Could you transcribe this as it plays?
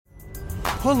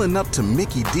Pulling up to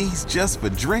Mickey D's just for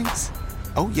drinks?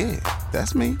 Oh yeah,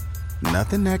 that's me.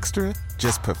 Nothing extra,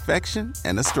 just perfection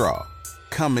and a straw.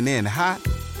 Coming in hot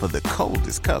for the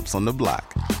coldest cups on the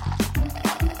block.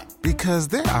 Because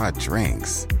there are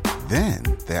drinks. Then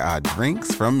there are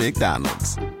drinks from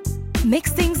McDonald's.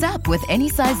 Mix things up with any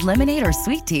size lemonade or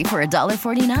sweet tea for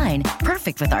 $1.49.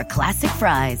 Perfect with our classic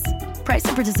fries. Price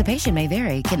and participation may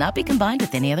vary. Cannot be combined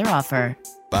with any other offer.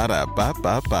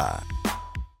 Ba-da-ba-ba-ba.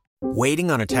 Waiting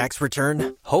on a tax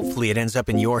return? Hopefully it ends up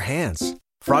in your hands.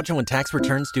 Fraudulent tax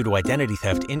returns due to identity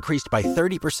theft increased by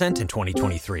 30% in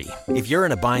 2023. If you're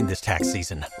in a bind this tax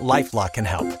season, LifeLock can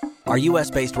help. Our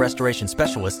U.S.-based restoration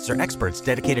specialists are experts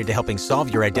dedicated to helping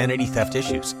solve your identity theft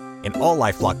issues. And all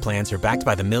LifeLock plans are backed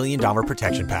by the $1 Million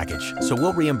Protection Package. So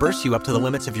we'll reimburse you up to the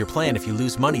limits of your plan if you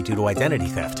lose money due to identity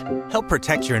theft. Help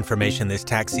protect your information this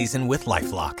tax season with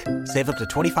LifeLock. Save up to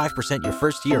 25% your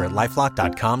first year at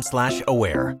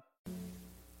LifeLock.com/aware.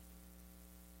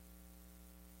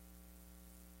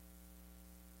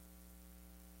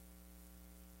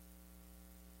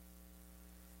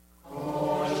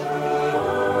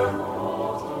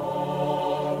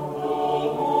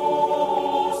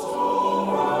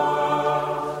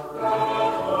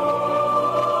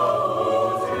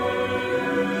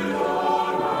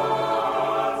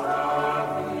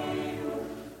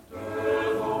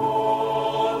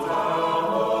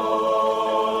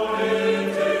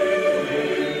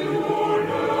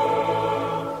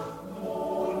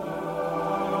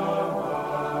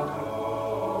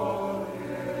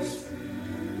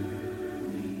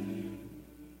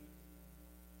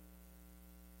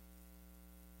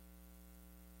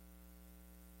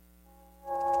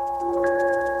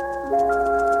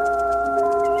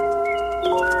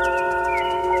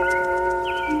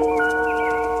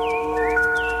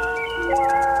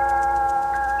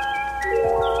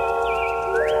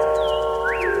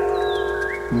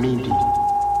 Midi.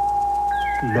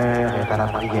 L'heure est à la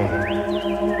prière.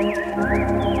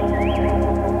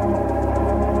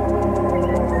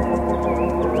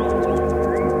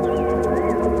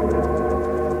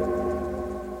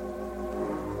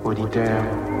 Auditeurs,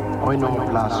 prenons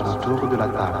place autour de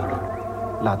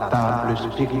la table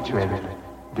spirituelle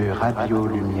de Radio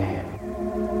Lumière.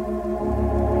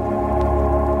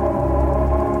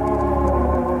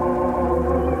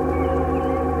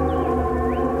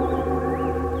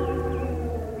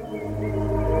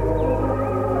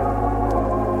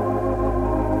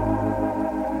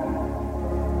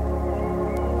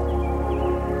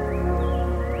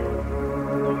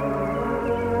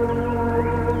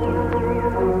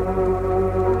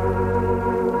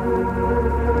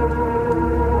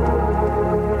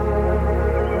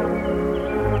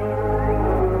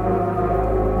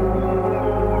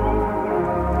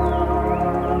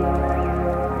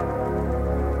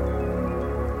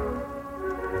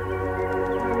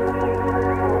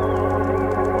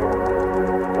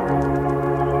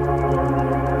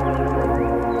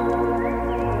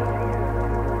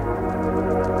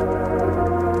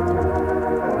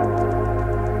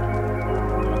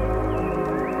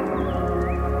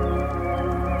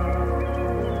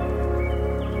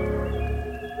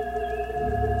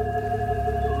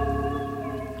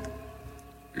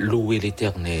 Louez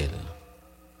l'Éternel,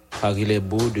 car il est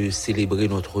beau de célébrer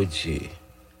notre Dieu,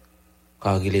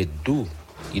 car il est doux,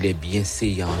 il est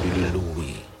bienséant de le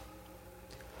louer.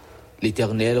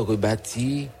 L'Éternel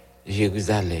rebâtit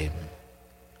Jérusalem,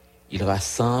 il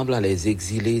rassemble les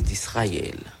exilés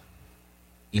d'Israël.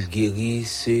 Il guérit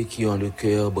ceux qui ont le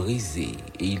cœur brisé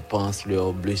et il pense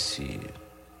leurs blessures.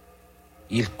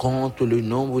 Il compte le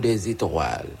nombre des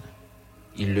étoiles,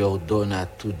 il leur donne à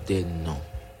toutes des noms.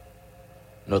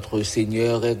 Notre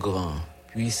Seigneur est grand,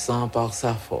 puissant par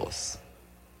sa force.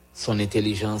 Son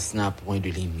intelligence n'a point de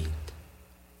limite.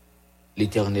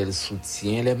 L'Éternel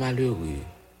soutient les malheureux.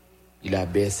 Il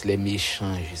abaisse les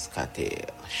méchants jusqu'à terre.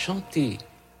 Chantez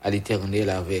à l'Éternel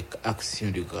avec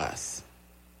action de grâce.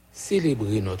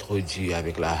 Célébrez notre Dieu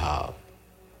avec la harpe.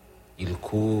 Il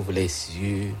couvre les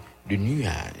cieux de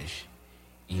nuages.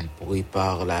 Il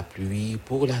prépare la pluie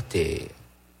pour la terre.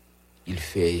 Il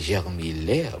fait germer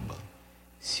l'herbe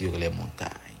sur les montagnes.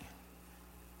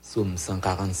 Psaume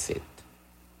 147,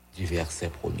 du verset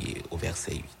 1er au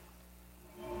verset 8.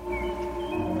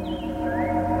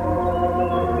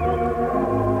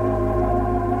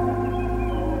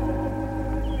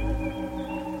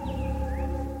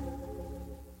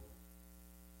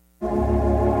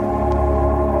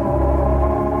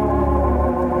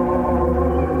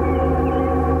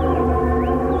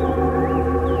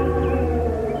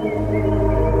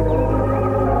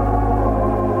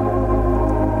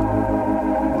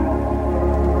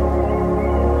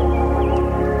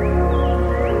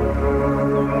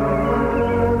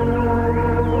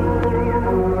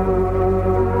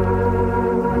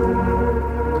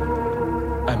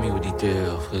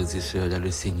 sœurs dans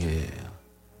le Seigneur,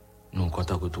 nous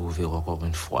comptons retrouver encore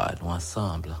une fois, nous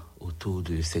ensemble, autour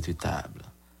de cette table,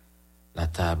 la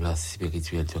table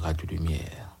spirituelle de Radio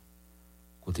Lumière.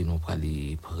 Côté nous pour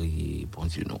aller prier, bon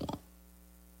Dieu nous.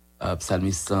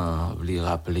 Psalmiste voulait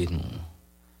rappeler nous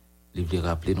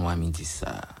à midi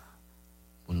ça,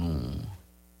 pour nous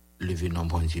lever nos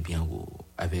bon Dieu bien haut,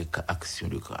 avec action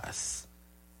de grâce.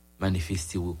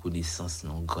 Manifester reconnaissance,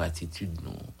 non, gratitude,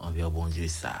 non, envers bon Dieu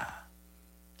ça,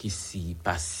 qui si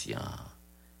patient,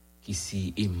 qui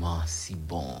si aimant, si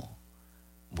bon.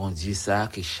 Bon Dieu ça,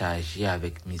 qui est chargé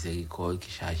avec miséricorde, qui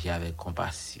est chargé avec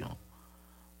compassion.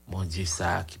 Bon Dieu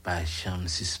ça, qui pas jamais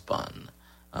suspendre.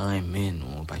 Amen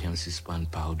nous, pas jamais suspendre,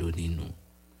 pardonnez nous.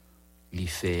 Il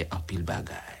fait un pile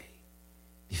bagaille.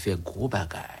 Il fait gros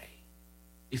bagaille.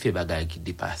 Il fait bagaille qui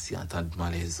dépasse entendement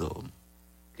les hommes.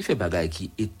 Il fait bagaille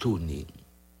qui étonne.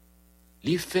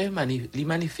 Il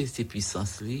manifeste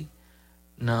puissance li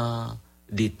dans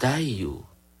détail yo.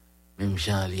 Même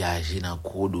Jean li agi dans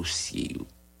gros dossier yo.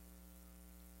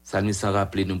 Ça nous s'en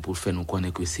rappeler nous pour faire nous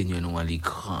connaître que Seigneur nous est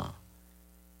grand.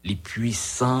 Li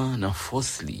puissant dans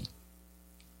force li.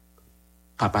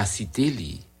 Capacité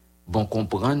li, bon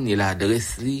comprendre et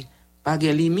l'adresse li pas de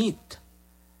limite.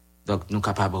 Donc nous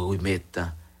capable remettre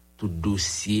tout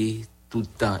dossier, tout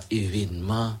temps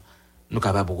événement, nous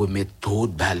capable remettre tout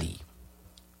bali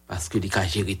parce que il ka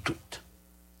gérer tout.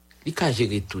 Il ka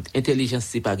gérer tout. Intelligence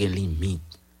c'est pas de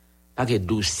limite, pas de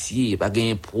dossier, pas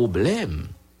de problème,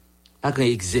 pas de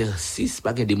exercice,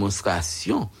 pas de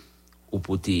démonstration au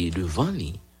porter devant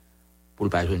lui pour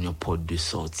pas joindre une porte de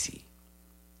sortie.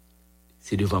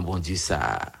 C'est devant bon Dieu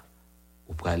ça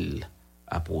ou pral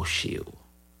approcher.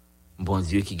 Bon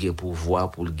Dieu qui a pouvoir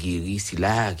pour le guérir, si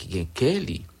là qui a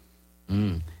qui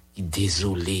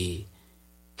désolé,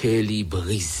 qui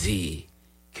brisé,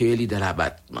 qui dans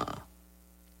l'abattement.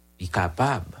 Il est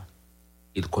capable,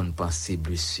 il connaît penser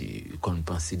blessure, il connaît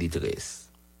penser détresse.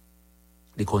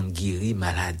 Il connaît guérir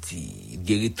maladie, il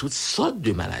guérit toutes sortes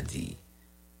de maladies.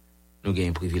 Nous avons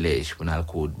un privilège pour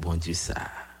nous bon Dieu ça.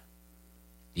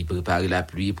 Il prépare la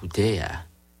pluie pour terre.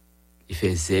 Il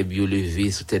fait zèbre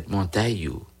lever sous tête montagne.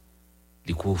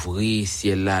 Il couvre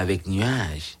ciel là avec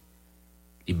nuages.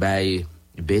 Il baille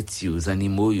bêtes aux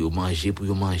animaux yo manger pour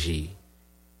yo manger.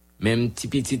 Même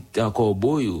petit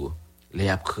corbeau yo, les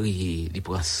a crié, il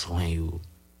prend soin yo.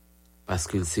 Parce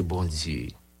que c'est bon Dieu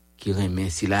qui remet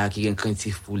si là qui est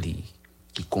craintif pour lui,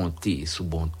 qui compte sous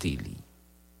bonté lui.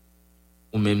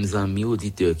 Ou même amis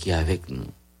auditeurs qui avec nous.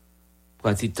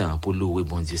 Prends du temps pour louer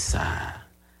bon Dieu ça.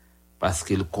 Parce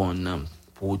qu'il connaît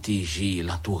protéger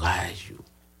l'entourage.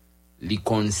 Il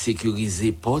connaît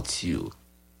sécuriser porte.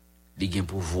 Il a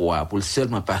pouvoir pour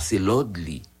seulement passer l'ordre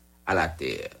à la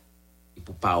terre. Et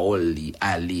pour parole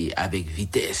aller avec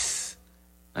vitesse.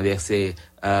 Dans verset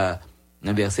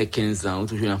 15 ans,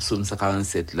 toujours dans Psaume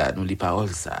 147 là, nous les paroles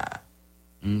ça.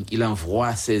 Il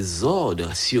envoie ses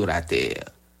ordres sur la terre.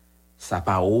 Sa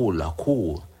parole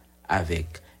court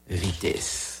avec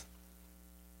vitesse.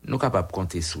 Nous capables de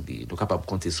compter sur lui, nous capables de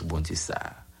compter sur bon Dieu ça.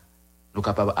 Nous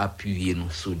capables d'appuyer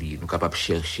nous sur lui, nous capables de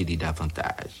chercher lui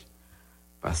davantage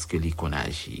parce que lui qu'on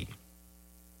agit.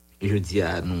 Je dis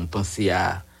à nous penser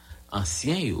à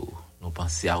anciens yo, nous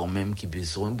penser à eux-mêmes qui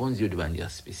besoin bon Dieu de manière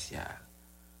spéciale.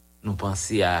 Nous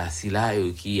penser à si là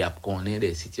qui a connaît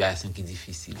des situations qui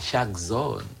difficiles. Chaque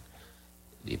zone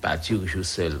n'est pas toujours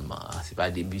seulement, c'est pas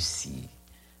Debussy.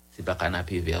 C'est pas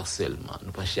canapé vert seulement.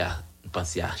 Nous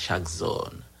pensons à chaque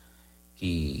zone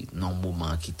qui dans un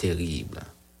moment qui terrible,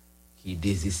 qui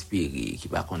désespéré, qui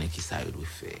pas connaît qui ça doit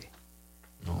faire.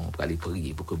 Nous pour aller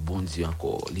prier pour que bon Dieu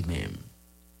encore lui-même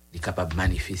est capable de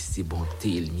manifester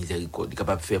bonté et miséricorde, est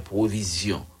capable de faire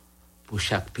provision pour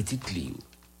chaque petite lieu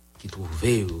qui trouve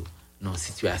dans une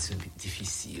situation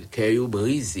difficile, cœur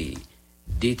brisé,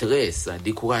 détresse,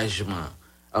 découragement,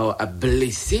 à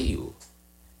blesser.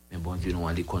 Mais bon Dieu nous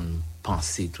a dit qu'on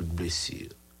penser toute blessure.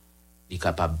 Il est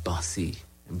capable de penser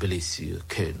blessure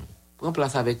que nous. Prends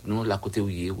place avec nous, la côté où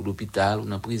il est, ou l'hôpital, ou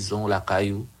dans la prison, ou la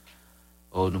caillou.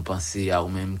 Ou nous penser à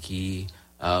eux-mêmes qui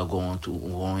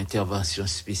ont une intervention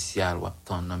spéciale, ou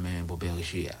attendent dans même bon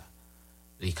berger.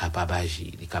 Il est capable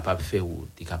d'agir, il est capable de faire route,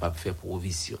 il est capable de faire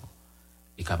provision,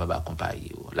 il est capable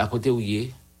d'accompagner. La côté où il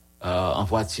est, en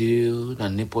voiture, dans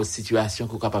n'importe quelle situation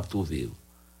qu'on est capable de trouver.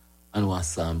 On nous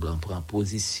ensemble, on prend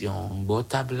position, bon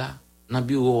table là, dans le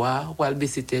bureau, on va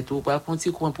baisser tête, on va prendre un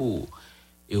petit coin pour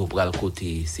et on va le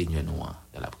côté Seigneur nous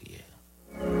dans la prière.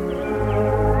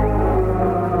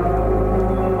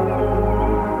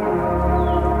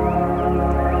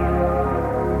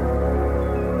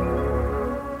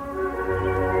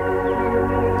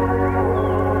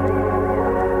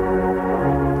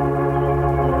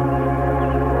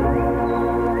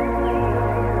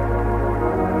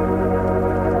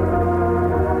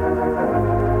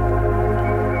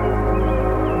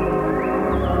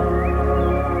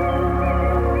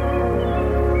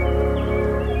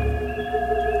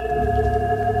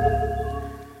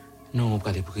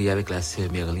 avec la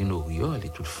sœur Merline Auriol et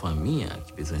toute famille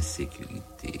qui a besoin de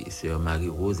sécurité. Sœur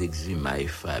Marie-Rose Exuma et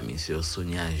famille. Sœur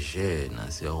Sonia Jeune,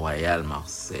 sœur Royal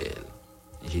Marcel.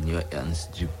 Ingénieur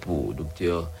Ernst Dupont,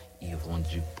 docteur Yvon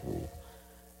Dupont.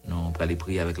 Nous allons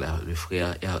prier avec le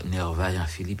frère Nerva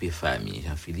Jean-Philippe et famille.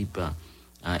 Jean-Philippe,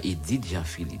 Edith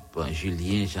Jean-Philippe,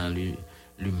 Julien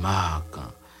Jean-Lumarc,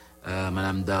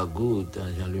 Madame Dargaud,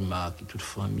 Jean-Lumarc et toute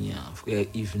famille. Frère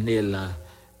Yvenel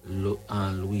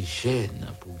Louis Jeune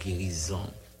pour guérison.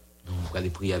 Nous allons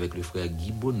prier avec le frère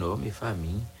Guy Bonhomme et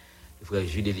famille. Le frère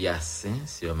Jules Eliassin,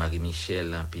 sœur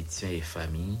Marie-Michel Pétion et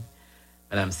famille.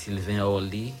 Madame Sylvain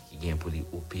Orly qui vient pour lui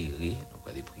opérer.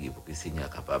 Nous allons prier pour que le Seigneur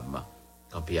soit capable de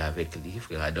camper avec lui.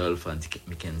 Frère Adolphe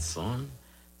Mickenson,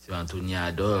 sœur Antonia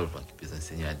Adolphe qui peut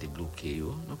enseigner à débloquer.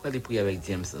 Nous allons prier avec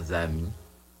James Zami,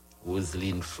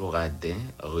 Roselyne Floradin,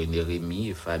 René Rémy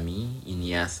et famille,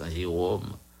 Ignace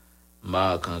Jérôme,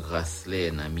 Marc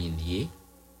Grasselin Millier,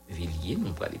 Villiers.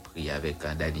 Nous allons prier avec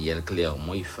Daniel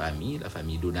Clermont et famille, la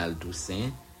famille Donald Toussaint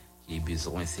qui a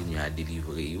besoin Seigneur à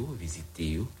délivrer,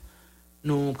 visiter.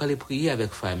 Nous allons prier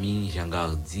avec famille Jean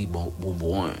Gardi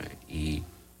Bonbon et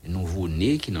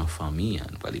nouveau-né qui est dans la famille.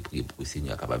 Nous allons prier pour que le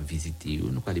Seigneur soit capable de visiter.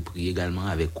 Nous allons prier également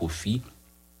avec Kofi.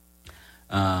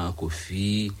 Nous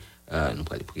allons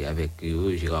prier avec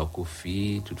Gérard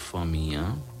Kofi, toute famille.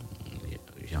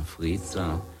 Jean-Fritz,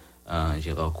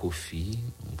 Gérard Kofi.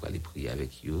 Nous allons prier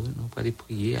avec eux. Nous allons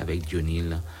prier avec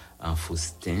Dionil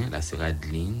Faustin, la sœur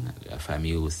Adeline, la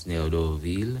famille Osner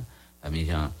d'Orville, la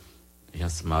famille Jean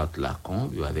Smart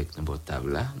Lacombe, avec nos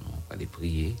tables là. Nous allons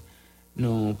prier.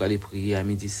 Nous allons prier à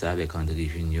midi ça avec André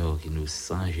Junior, qui nous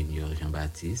sent, Junior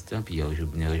Jean-Baptiste, Pierre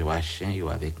Joubner Joachim,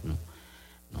 avec nous.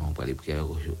 Nous allons prier avec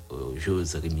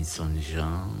Jose Rémisson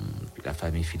Jean, puis la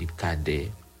famille Philippe Cadet.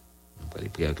 Nous allons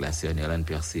prier avec la sœur Nérlane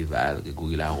Perceval,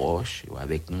 Grégory Laroche,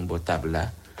 avec nous, bon table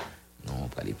là. Nous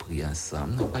allons prier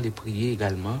ensemble. Nous allons prier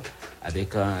également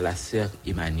avec la sœur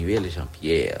Emmanuel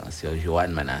Jean-Pierre, sœur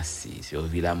Joanne Manassé, sœur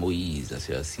Villa Moïse,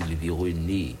 sœur Sylvie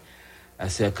René, la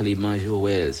sœur Clément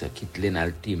Joël, sœur Kitlen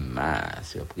Altima,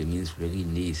 sœur Prémise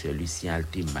Fleurini, sœur Lucien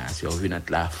Altima, sœur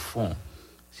Venante Lafont,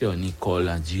 sœur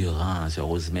Nicole Durand, sœur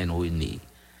Rosemène René,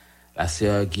 la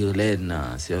sœur Guirlaine,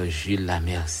 sœur Jules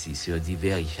Lamercie, sœur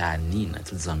Diver Janine,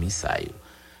 toutes les amis ça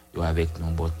yo avec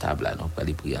nous bon table là, nous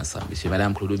allons prier ensemble. Monsieur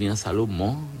Madame Claudovien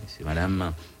Salomon, monsieur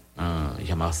Madame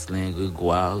Jean-Marcelin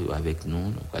Grégoire yo avec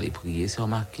nous allons prier. Sœur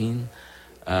Marquine,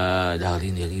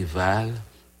 Darlene Rival,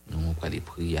 nous allons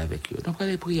prier avec eux. Nous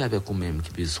allons prier avec vous-même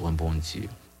qui besoin bon Dieu.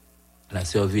 La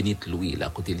sœur Vénite Louis, la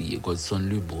côté liée, Godson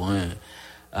Lebrun,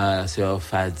 la sœur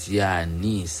Fadia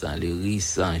Nice,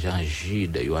 Léris,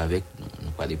 Jean-Jude, yo avec nous.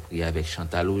 Nous allons prier avec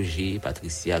Chantal Auger,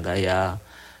 Patricia Gaillard.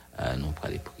 Nous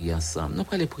allons prier ensemble. Nous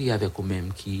allons prier avec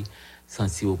vous-même qui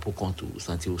sentir pour compte,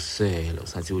 sentir seul,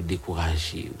 sentir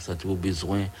découragé, sentir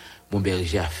besoin bon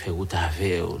berger à faire ou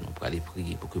avec. Nous allons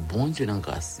prier pour que bon Dieu dans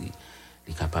grâce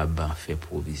est capable de faire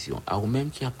provision. À vous-même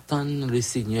qui attendent le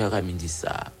Seigneur à midi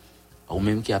ça. À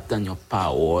vous-même qui attendent une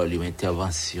parole, une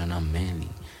intervention en main.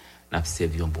 Nous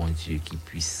servons bon Dieu qui est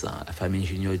puissant. La famille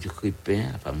Junior du Crépin,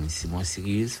 la famille Simon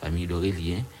Sirius, la famille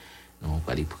Laurelien. Nous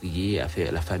allons prier à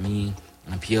faire la famille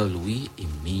Pierre-Louis,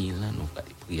 Émile, nous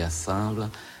allons prier ensemble.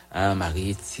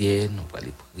 Marie-Étienne, nous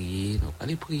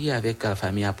allons prier avec la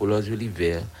famille Apollos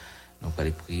Oliver, nous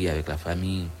allons prier avec la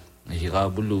famille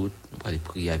Gérard Boulout, nous allons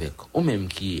prier avec eux-mêmes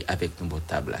qui avec nous bon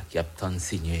table, qui attendent le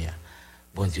Seigneur,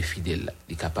 bon Dieu fidèle,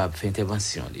 il est capable de faire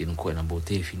intervention, et nous croyons dans la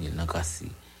beauté infinie, dans la grâce,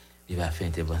 il va faire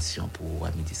intervention pour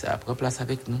midi ça. Prends place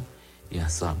avec nous, et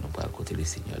ensemble, nous allons côté le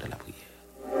Seigneur dans la prière.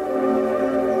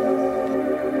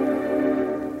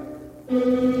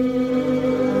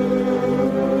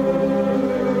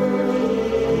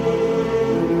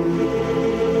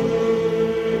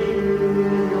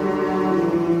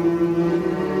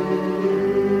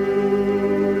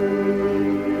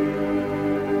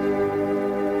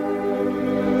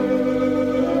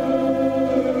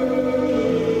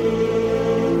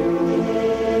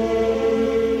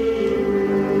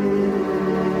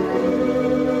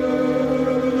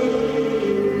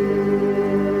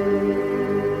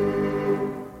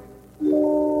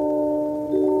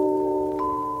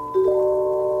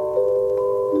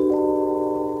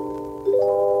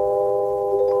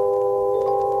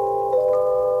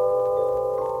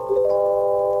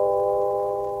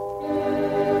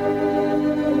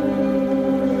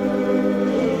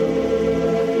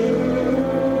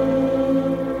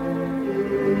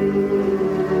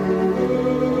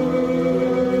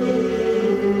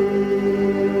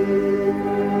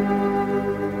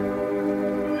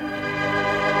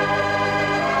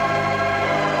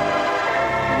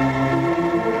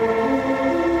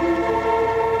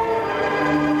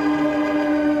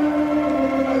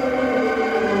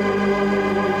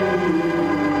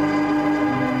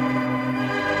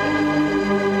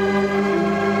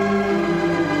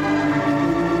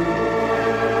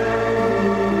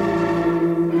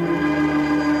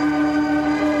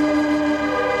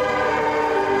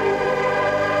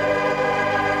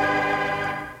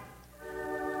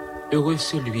 Heureux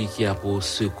celui qui a pour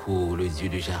secours le Dieu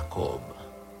de Jacob,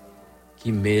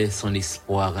 qui met son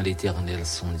espoir en l'Éternel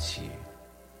son Dieu.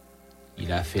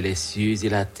 Il a fait les cieux et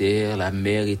la terre, la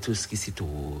mer et tout ce qui s'y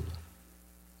trouve.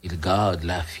 Il garde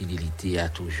la fidélité à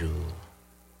toujours.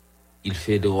 Il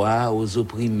fait droit aux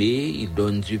opprimés, il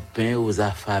donne du pain aux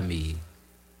affamés.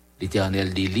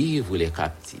 L'Éternel délivre les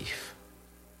captifs.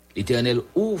 L'Éternel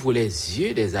ouvre les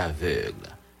yeux des aveugles.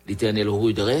 L'Éternel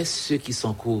redresse ceux qui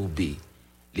sont courbés.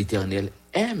 L'Éternel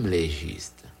aime les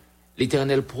justes.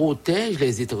 L'Éternel protège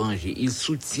les étrangers. Il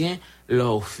soutient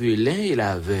l'orphelin et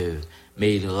la veuve,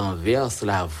 mais il renverse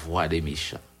la voix des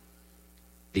méchants.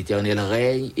 L'Éternel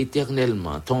règne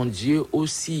éternellement. Ton Dieu au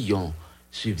Sion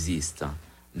subsiste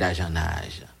d'âge en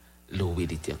âge. Louez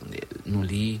l'Éternel. Nous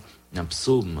lisons dans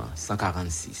Psaume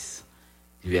 146,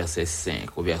 du verset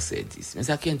 5 au verset 10. Mais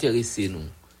ça qui intéresse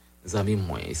nous amis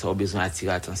moins, ça a besoin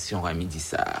d'attirer attention à midi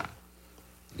ça.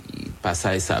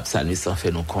 Passage ça, psalmiste en fait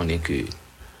nous connaît que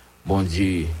bon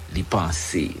Dieu, il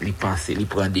pense, il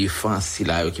prend défense si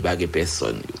là qui pas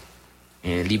personne.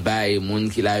 Li bail monde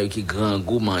qui là qui grand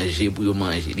goût manger pour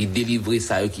manger, il délivrer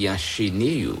ça qui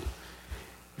enchaîné yo.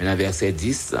 Mais dans verset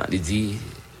 10, il dit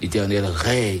l'Éternel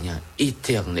règne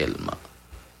éternellement.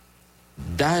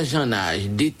 D'âge en âge,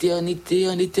 d'éternité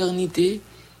en éternité,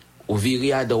 ou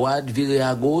virer à droite, virer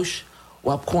à gauche,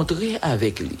 ou à contrer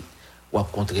avec lui. Ou à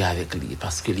contrer avec lui,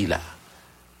 parce que il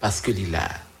là.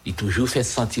 Il toujours fait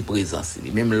sentir présence.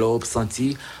 Même l'homme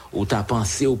senti, ou t'as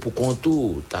pensé, ou pour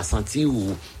contour, t'as senti,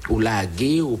 ou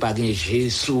lagué, ou pas gagné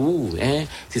Jésus, hein.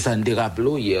 C'est ça nous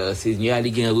rappelons hier, Seigneur,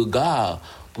 il a un regard,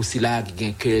 pour cela qui a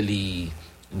un cœur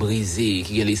brisé,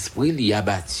 qui a l'esprit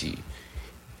abattu.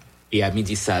 Et à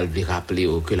midi, ça veut rappeler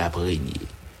que la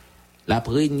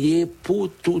prégnée pour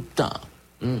tout temps.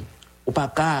 Ou pas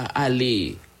qu'à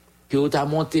aller, que ou t'as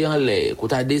monté en l'air, que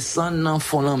t'as descendu dans le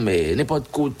fond de la mer, n'importe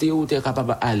côté où t'es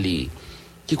capable d'aller,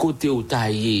 qui côté où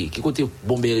taillé, qui côté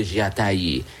bon berger à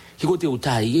tailler, qui côté où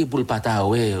taillé pour le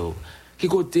patawé, qui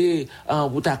côté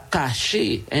où t'as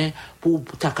caché, hein, pour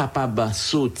t'as capable de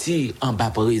sortir en bas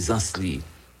présence li.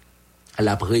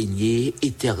 La prégnée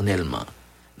éternellement.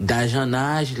 D'âge en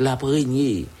âge, la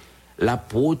prégnée. La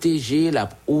protéger, la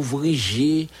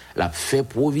ouvriger, la fait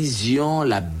provision,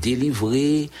 la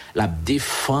délivrer, la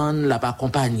défendre, la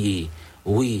accompagner.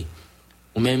 Oui,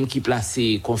 ou même qui place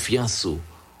confiance, ou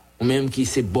même qui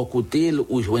c'est bon côté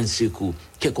ou joindre secours,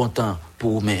 qui est content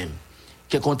pour vous-même.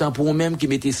 Qui est content pour vous-même qui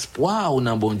met espoir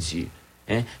dans bon Dieu.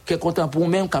 Hein? Qui est content pour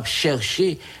vous-même qui a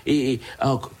cherché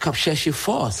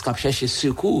force, qui a cherché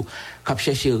secours, qui a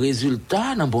cherché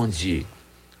résultat dans bon Dieu.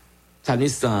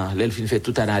 Salmiste, l'elfine fait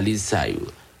toute analyse ça yo.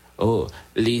 Oh,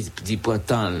 les dit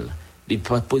pourtant, les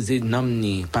poser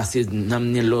namni, passer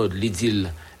namni l'ordre, les dit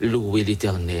louer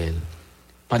l'Éternel.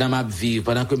 Pendant ma vie,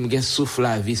 pendant que me souffle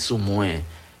la vie sous moi,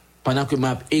 pendant que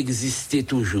m'a existé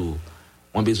toujours,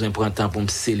 on besoin de prendre temps pour me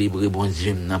célébrer bon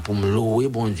Dieu, pour me louer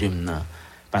bon Dieu,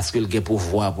 parce que il a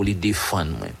pouvoir pour les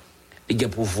défendre moi. Il a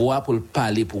pouvoir pour le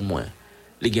parler pour moi.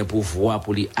 Il a pouvoir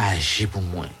pour les agir pour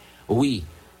moi. Oui.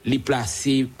 Les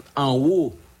placer en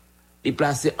haut,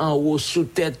 sous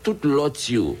tête toute l'autre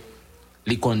yo,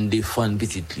 les qu'on défend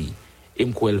petite li, et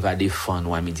m'quoi elle va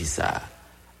défendre à midi ça.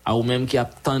 À ou même qui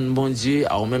attend bon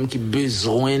Dieu, à ou même qui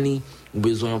besoin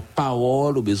de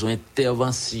parole, ou besoin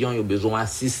d'intervention, ou besoin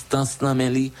d'assistance dans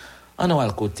men li, on a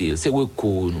le côté, c'est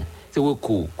recours nous, c'est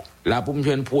recours. Là pour me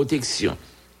faire une protection.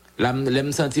 Là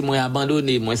me sentir moi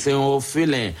abandonné, moi c'est un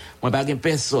orphelin, moi pas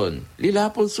personne. Il est là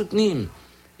pour le soutenir.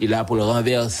 Il est là pour le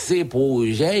renverser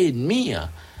projet ennemi,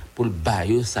 pour le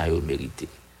bailler ça il mérité.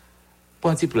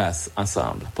 Prends une place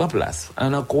ensemble, prends place.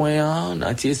 En un coin, dans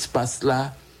un petit espace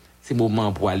là, c'est le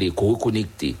moment pour aller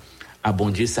reconnecter à bon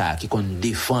Dieu ça qui qu'on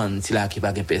défendre si là qui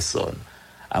pas personne.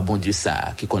 À bon Dieu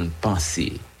ça qui qu'on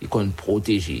penser, qui qu'on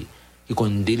protéger, qui qu'on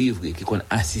délivrer, qui qu'on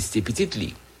assister petite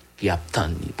li, qui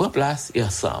attend. Prends place et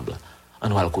ensemble, on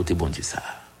va le côté bon Dieu ça.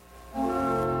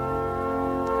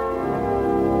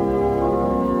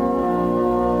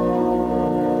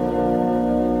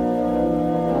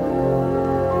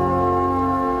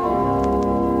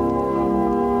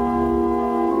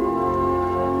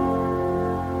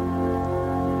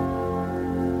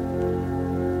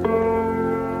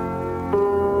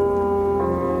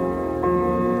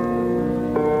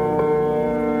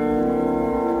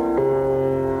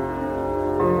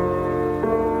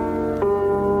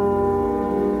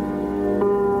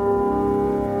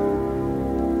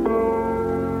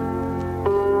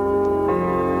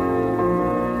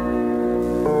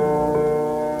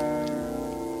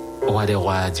 Roi des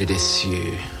rois, Dieu des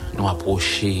cieux, nous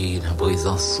approcher dans la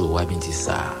présence à midi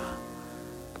ça.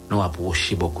 Nous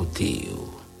approcher beaucoup côté.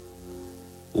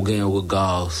 ou gen un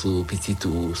regard sur petit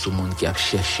tout, sur monde qui a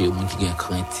cherché, monde qui est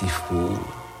craintif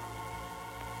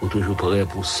ou toujours prêt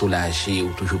pour soulager,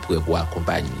 ou toujours prêt pour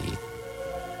accompagner,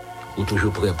 ou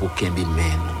toujours prêt pour kembe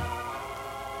men.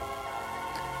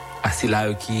 Asi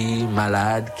là qui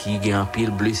malade, qui a un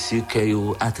pile blessure, qui est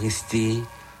attristé,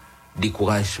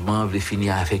 découragement, veut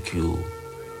finir avec eux.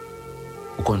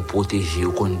 Ou qu'on protéger,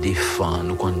 ou qu'on défend,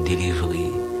 ou qu'on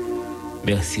délivrer.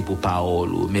 Merci pour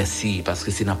parole, merci parce que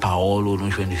c'est dans parole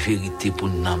nous jouons une vérité pour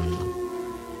nous.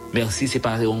 Merci, c'est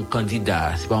pas un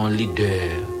candidat, c'est pas un leader,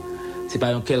 c'est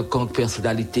pas une quelconque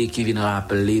personnalité qui vient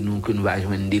rappeler nous que nous va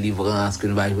jouer une délivrance, que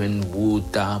nous va jouer une bout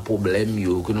un problème,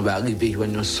 que nous va arriver à jouer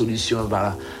une solution par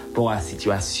rapport à la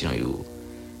situation.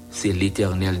 C'est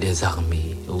l'Éternel des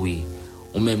armées, oui.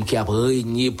 Ou même qui a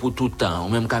régné pour tout temps, ou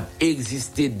même qui a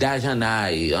existé d'âge en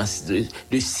âge,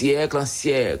 de siècle en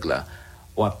siècle.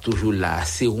 Ou toujours là,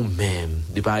 c'est vous-même,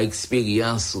 de par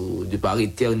expérience, de par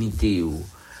éternité, ou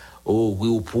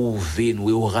vous pouvez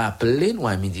nous rappeler, nous,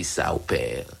 à midi ça, au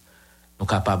Père. Nous sommes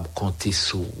capables de compter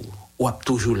sur vous. Ou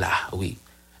toujours là, oui.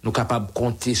 Nous sommes capables de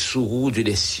compter sur vous, Dieu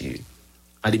des cieux.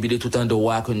 En début de tout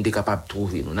endroit que nous sommes capables de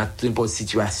trouver. Nous avons n'importe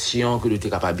situation que nous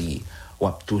sommes capables de. Ou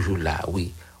toujours là,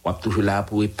 oui. Ou toujours là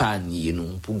pour épargner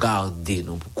nous, pour garder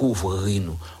nous, pour couvrir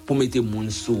nous, pour mettre les gens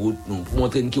sur route nous, pour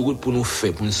montrer une route pour nous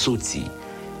faire, pour nous sortir.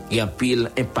 Il y a pile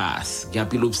impasse, il y a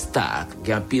pile obstacle, il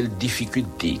y a pile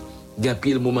difficulté, il y a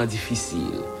pile moment difficile.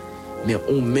 Mais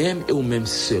on même et on même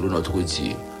seul notre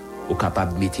Dieu, on est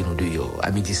capable de mettre nous dehors.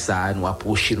 À midi ça, nous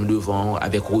approcher nous devant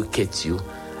avec requête,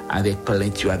 avec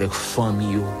plainte, avec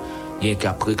famille. Il y a qui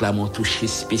a réclamé un toucher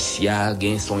spécial,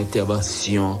 il y a son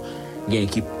intervention. Il y a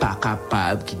qui pas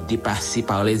capable, qui dépassé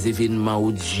par les événements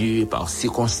au Dieu, par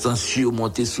circonstances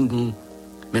monter sous nous.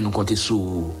 Mais nous comptons sur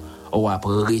vous. On va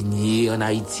régner en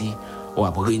Haïti, on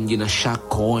va régner dans chaque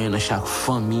coin, dans chaque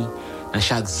famille, dans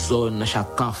chaque zone, dans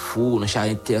chaque carrefour, dans chaque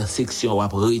intersection. On va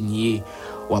régner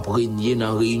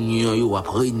dans la réunion, on va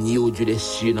régner au Dieu des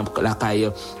cieux, dans la caille.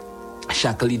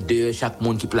 Chaque leader, chaque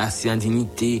monde qui place en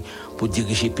dignité pour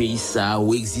diriger le pays, ça,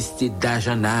 ou exister d'âge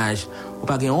en âge, ou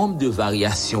pas un nombre de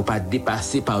variations, pas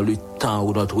dépassé par le temps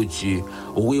ou notre Dieu,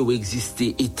 ou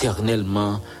exister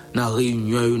éternellement dans la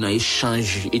réunion, dans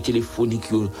l'échange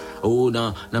téléphonique, ou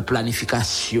dans la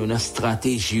planification, dans la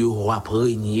stratégie, ou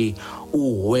après,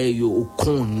 ou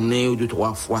connaît de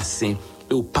 3 fois saint,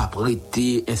 ou pas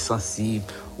prêter insensible,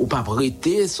 ou pas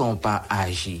prêter sans pas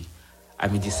agir. À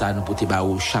midi ça nous porter ba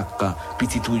chaque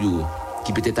petit touyo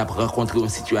qui peut-être a rencontré une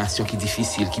situation qui est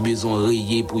difficile, qui besoin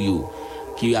rayer pour yo,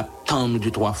 qui attend de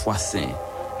 3 fois saint.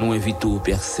 Nous invitons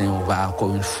Père Saint, on va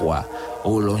encore une fois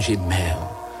au longer mère.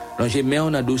 Longer mère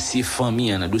on a dossier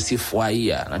famille, on a dossier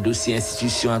foyer, on a dossier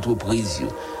institution entreprise,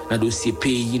 on a dossier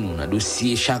pays, on a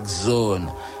dossier chaque zone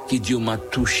qui Dieu m'a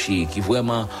touché, qui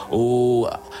vraiment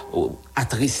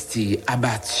attristé,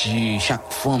 abattu,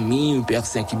 chaque famille Père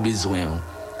Saint qui besoin.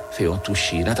 Fait on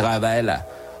toucher dans le travail là,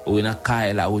 ou dans le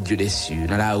caille là, au Dieu des cieux,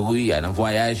 dans la rue, dans le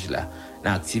voyage là,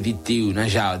 dans l'activité ou dans le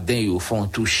jardin, ils font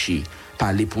toucher,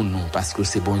 parler pour nous, parce que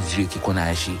c'est bon Dieu qui qu'on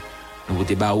agit. Nous vous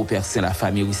débat au Père Saint, la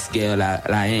famille Risguer, la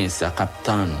Hens, la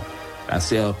Captain, la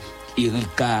sœur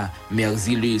Erika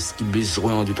Merzilus qui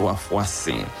besoin de 3 fois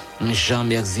saint, Jean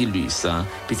Merzilus,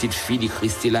 petite fille de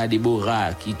Christella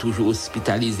Deborah qui est toujours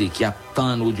hospitalisée, qui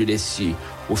attend au Dieu des cieux,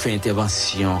 ou fait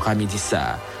intervention,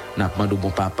 Ramidissa. N'a pas de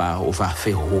bon papa, on va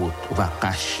faire route, on va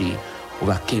cacher, on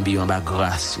va kembe en bas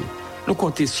grâce. Nous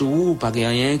comptons sur vous, pas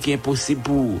rien qui est impossible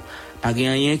pour vous, pas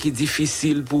rien qui est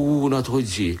difficile pour vous, notre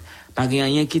Dieu, pas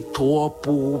rien qui est trop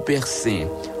pour vous, Père Saint.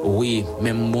 Oui,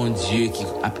 même mon Dieu qui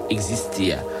a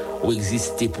existé, ou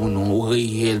existé pour nous, au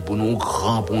réel pour nous, au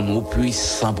grand pour nous, au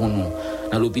puissant pour nous.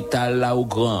 Dans l'hôpital là, au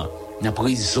grand, dans la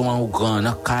prison au grand, dans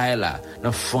la caille là, dans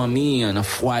la famille, dans le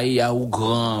foyer au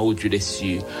grand, au Dieu des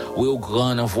cieux. Oui, au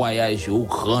grand dans le voyage, au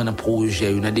grand dans le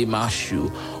projet, dans la démarche,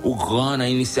 au grand dans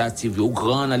l'initiative, au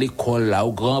grand dans l'école là,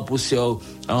 au grand pour sœur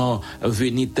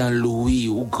Venitan Louis,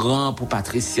 au grand pour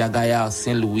Patricia Gaillard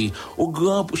Saint-Louis, au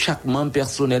grand pour chaque membre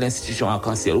personnel institution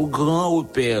arc-en-ciel, au grand au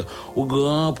Père, au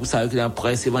grand pour ça dans la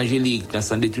presse évangélique, dans le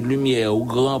centre d'études Lumière, au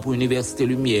grand pour l'université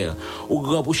Lumière, au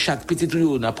grand pour chaque petit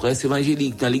tuyau dans la presse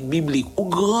évangélique, dans la ligue biblique, au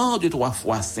grand de 3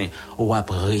 fois saint, on va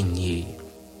régner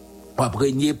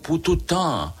pour tout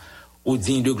temps, au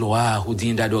digne de gloire, au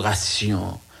digne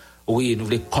d'adoration. Oui, nous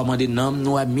voulons commander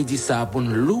nous à midi ça pour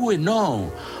nous louer non,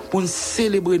 pour nous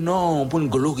célébrer non, pour nous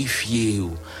glorifier.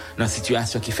 Dans la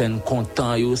situation qui fait nous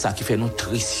contents, ça qui fait nous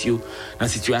tristes, dans la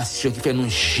situation qui fait nous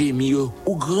gémir,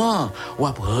 ou grand, ou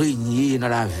à régner dans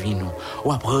la vie nous,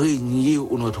 ou à régner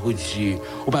au notre Dieu,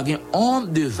 ou pas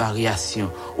honte de variation,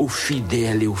 aux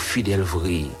fidèles et aux fidèles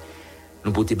vrais.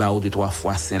 Nous portons barreau de 3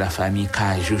 fois saint la famille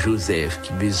Cage Joseph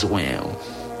qui besoin.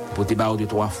 Nous portons barreau de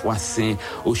 3 fois saint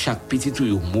au chaque petit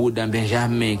tout Maudin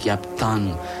Benjamin qui attend.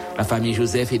 La famille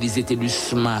Joseph Élisée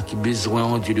Lusma qui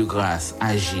besoin Dieu de grâce.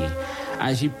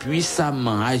 Agis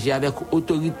puissamment, agis avec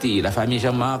autorité. La famille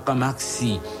Jean-Marc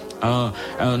Maxi.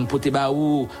 Nous portons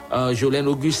barreau Jolène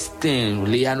Augustin,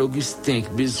 Léane Augustin qui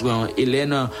besoin.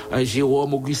 Hélène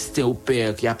Jérôme Augustin au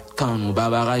père qui attend nous.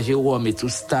 Barbara Jérôme et tout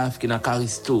staff qui n'a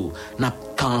Caristo.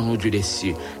 N'attend nous Dieu des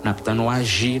cieux. N'attend nous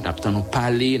agir, n'attend nous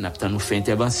parler, n'attend nous faire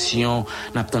intervention,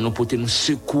 n'attend nous porter nous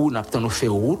secours, n'attend nous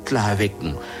faire route là avec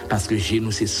nous. Parce que Jésus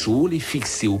nous c'est sous les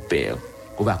fixer au père.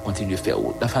 On va continuer à faire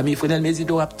route. La famille Frenel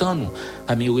Mézido attend nous.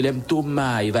 Famille Willem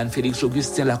Thomas, Ivan Félix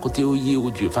Augustin, la côté Oye,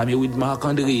 Dieu. Famille Ouid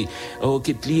Marc-André,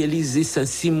 Ketli Élisée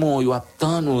Saint-Simon, ils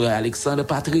attendent nous. Alexandre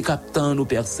Patrick attend nous,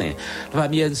 Père Saint. La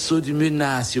famille Enso du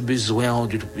Menace, ils ont besoin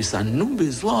de Tout-Puissant. Nous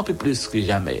besoin un peu plus que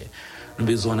jamais. Nous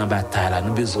besoin en bataille,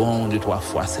 nous besoin de 3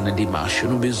 fois, c'est une démarche,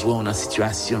 nous besoin en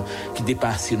situation qui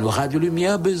dépasse nos Radio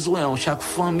Lumière, besoin, chaque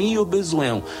famille a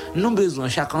besoin, nous besoin,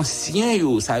 chaque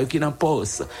ancien, ça y est qui n'en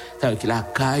poste, ça y est qui la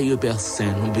caille,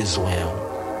 personne, nous besoin.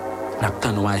 Nous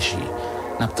avons agir,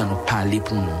 nous avons parler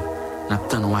pour nous, nous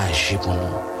avons agir pour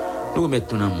nous. Nous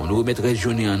remettons dans le monde, nous remettons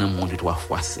régionner dans le monde de 3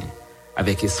 fois,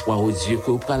 avec espoir au Dieu que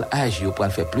vous pourrez agir, vous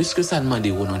pourrez faire plus que ça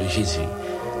demander au nom de Jésus,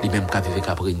 lui-même qui a vécu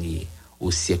qu'à régner au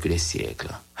siècle des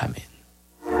siècles. Amen.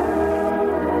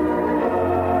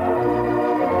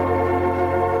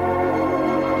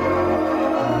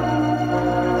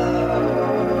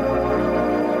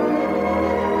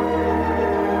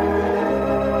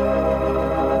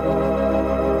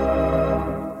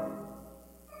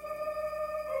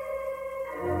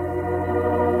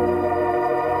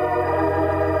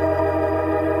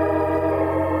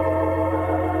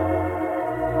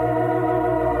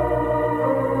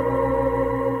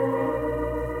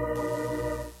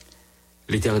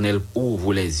 L'Éternel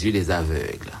ouvre les yeux des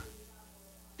aveugles.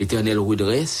 L'Éternel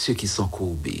redresse ceux qui sont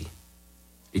courbés.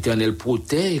 L'Éternel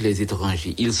protège les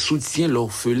étrangers. Il soutient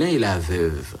l'orphelin et la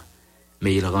veuve,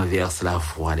 mais il renverse la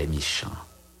voix des méchants.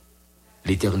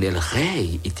 L'Éternel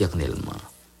règne éternellement.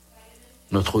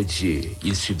 Notre Dieu,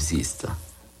 il subsiste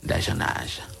d'âge en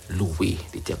âge. Louez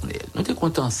l'Éternel. Nous te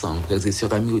comptons ensemble, frères et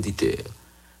sœurs, amis auditeurs.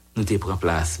 Nous te prenons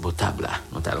place, beau table là.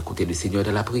 Nous t'allons côté du Seigneur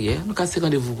de la prière. Nous cassons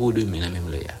rendez-vous pour demain, la même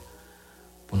heure.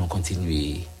 Pour nous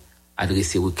continuer à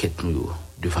adresser requêtes nous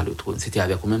devant le trône. C'était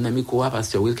avec vous-même dans micro,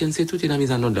 pasteur Wilkins, c'est tout est dans mise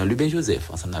en ordre dans Lubin Joseph.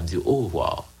 Ensemble, on a dit au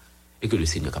revoir et que le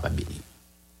Seigneur capable de bénir.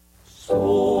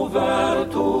 Sauveur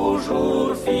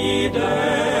toujours fidèle,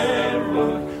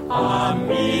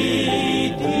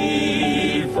 ami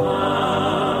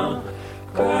divin,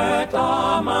 que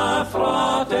ta main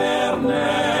fraternelle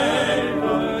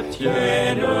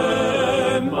tienne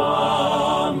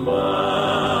ma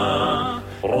main.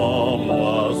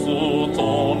 Prends-moi sous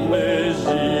ton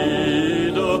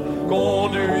égide,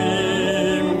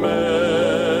 conduis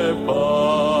mes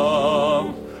pas,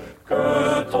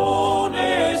 que ton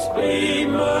esprit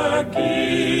me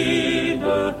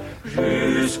guide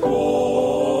jusqu'au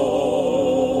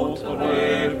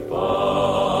trépas.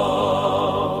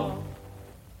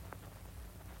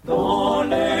 Dans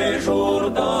les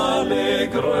jours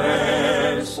d'allégresse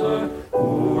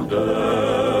ou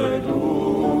de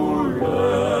douleur,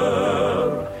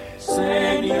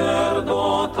 Seigneur,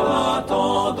 dans ta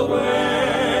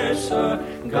tendresse,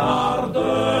 garde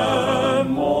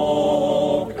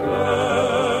mon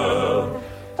cœur.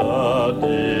 Ta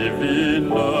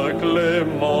divine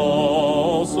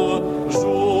clémence,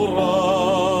 jour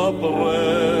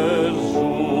après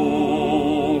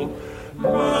jour,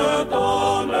 me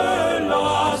donne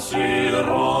l'assurance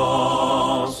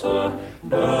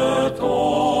de ton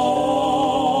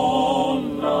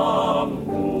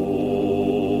amour.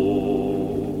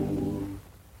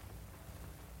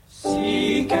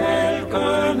 Si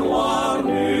quelque noir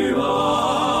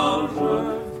nuage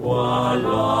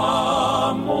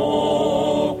voilà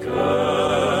mon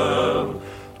cœur,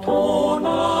 ton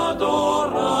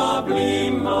adorable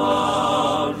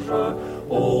image,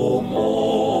 ô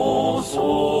mon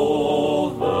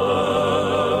sauveur.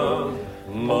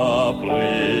 Ma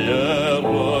prière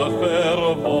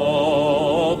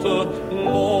fervente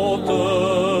monte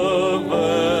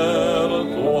vers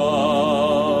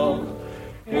toi,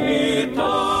 et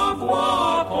ta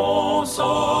voix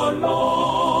consolante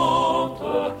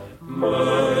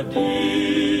me dit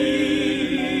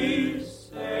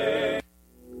c'est.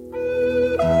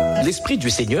 L'Esprit du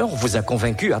Seigneur vous a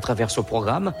convaincu à travers ce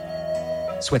programme?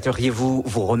 Souhaiteriez-vous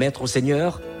vous remettre au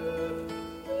Seigneur?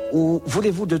 Ou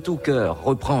voulez-vous de tout cœur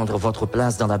reprendre votre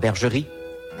place dans la bergerie?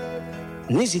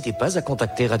 N'hésitez pas à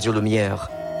contacter Radio Lumière.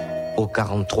 au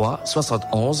 43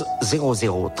 71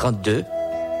 00 32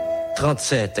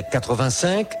 37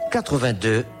 85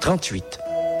 82 38.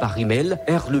 Par email,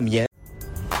 airlumière.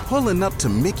 Pulling up to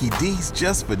Mickey D's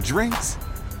just for drinks?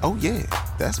 Oh yeah,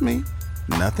 that's me.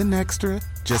 Nothing extra,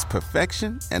 just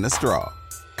perfection and a straw.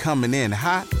 Coming in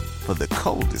hot for the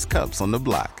coldest cups on the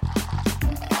block.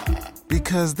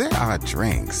 Because there are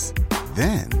drinks.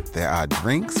 Then there are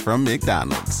drinks from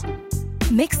McDonald's.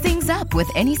 Mix things up with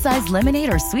any size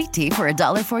lemonade or sweet tea for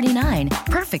 $1.49.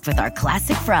 Perfect with our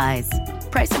classic fries.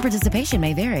 Price and participation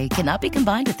may vary. Cannot be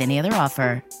combined with any other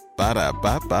offer.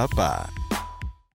 Ba-da-ba-ba-ba.